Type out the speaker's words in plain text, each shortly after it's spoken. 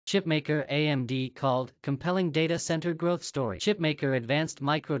Chipmaker AMD called compelling data center growth story. Chipmaker Advanced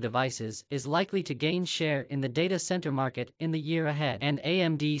Micro Devices is likely to gain share in the data center market in the year ahead, and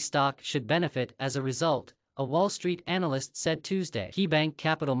AMD stock should benefit as a result, a Wall Street analyst said Tuesday. KeyBank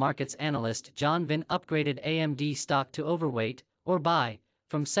Capital Markets analyst John Vin upgraded AMD stock to overweight, or buy,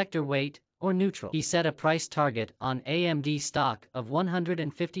 from sector weight, or neutral. He set a price target on AMD stock of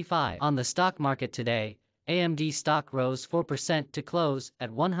 $155. On the stock market today, AMD stock rose 4% to close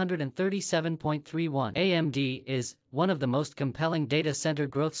at 137.31. AMD is one of the most compelling data center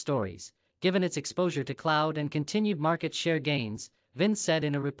growth stories, given its exposure to cloud and continued market share gains, Vince said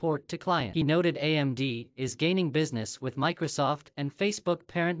in a report to clients. He noted AMD is gaining business with Microsoft and Facebook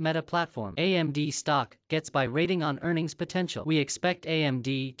parent Meta platform. AMD stock gets buy rating on earnings potential. We expect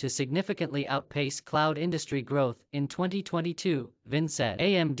AMD to significantly outpace cloud industry growth in 2022, Vince said.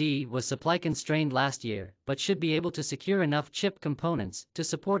 AMD was supply constrained last year, but should be able to secure enough chip components to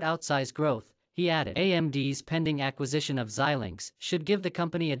support outsized growth, he added. AMD's pending acquisition of Xilinx should give the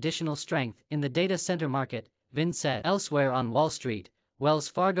company additional strength in the data center market, Vince said. Elsewhere on Wall Street, Wells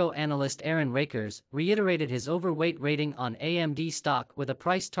Fargo analyst Aaron Rakers reiterated his overweight rating on AMD stock with a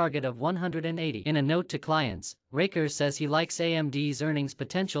price target of 180. In a note to clients, Rakers says he likes AMD's earnings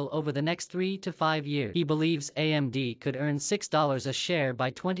potential over the next 3 to 5 years. He believes AMD could earn $6 a share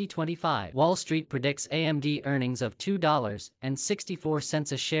by 2025. Wall Street predicts AMD earnings of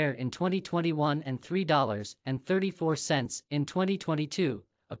 $2.64 a share in 2021 and $3.34 in 2022.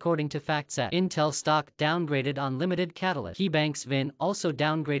 According to FactSet. Intel stock downgraded on limited catalyst. KeyBank's Vin also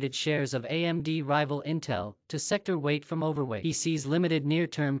downgraded shares of AMD rival Intel to sector weight from overweight. He sees limited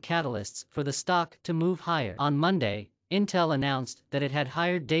near-term catalysts for the stock to move higher. On Monday, Intel announced that it had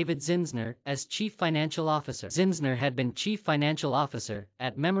hired David Zinsner as Chief Financial Officer. Zinsner had been Chief Financial Officer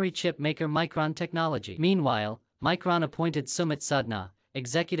at memory chip maker Micron Technology. Meanwhile, Micron appointed Sumit Sadhna,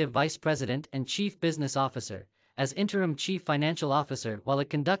 Executive Vice President and Chief Business Officer, as interim chief financial officer while it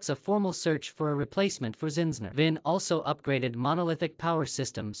conducts a formal search for a replacement for Zinsner. Vin also upgraded Monolithic Power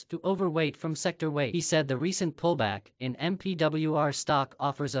Systems to overweight from sector weight. He said the recent pullback in MPWR stock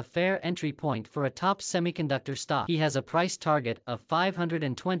offers a fair entry point for a top semiconductor stock. He has a price target of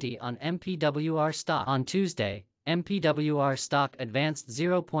 520 on MPWR stock. On Tuesday, MPWR stock advanced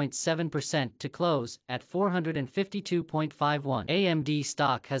 0.7% to close at 452.51. AMD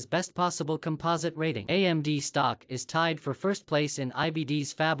stock has best possible composite rating. AMD stock is tied for first place in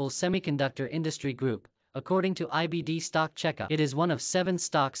IBD's Fables Semiconductor Industry Group, according to IBD Stock Checkup. It is one of 7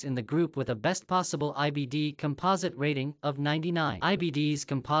 stocks in the group with a best possible IBD composite rating of 99. IBD's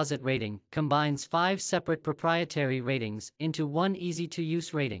composite rating combines 5 separate proprietary ratings into one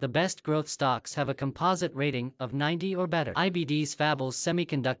easy-to-use rating. The best growth stocks have a composite rating of 90 or better. IBD's Fables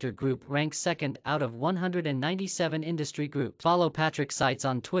Semiconductor Group ranks second out of 197 industry groups. Follow Patrick Sites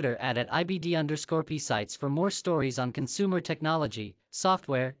on Twitter at @IBD_P Sites for more stories on consumer technology,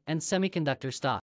 software, and semiconductor stocks.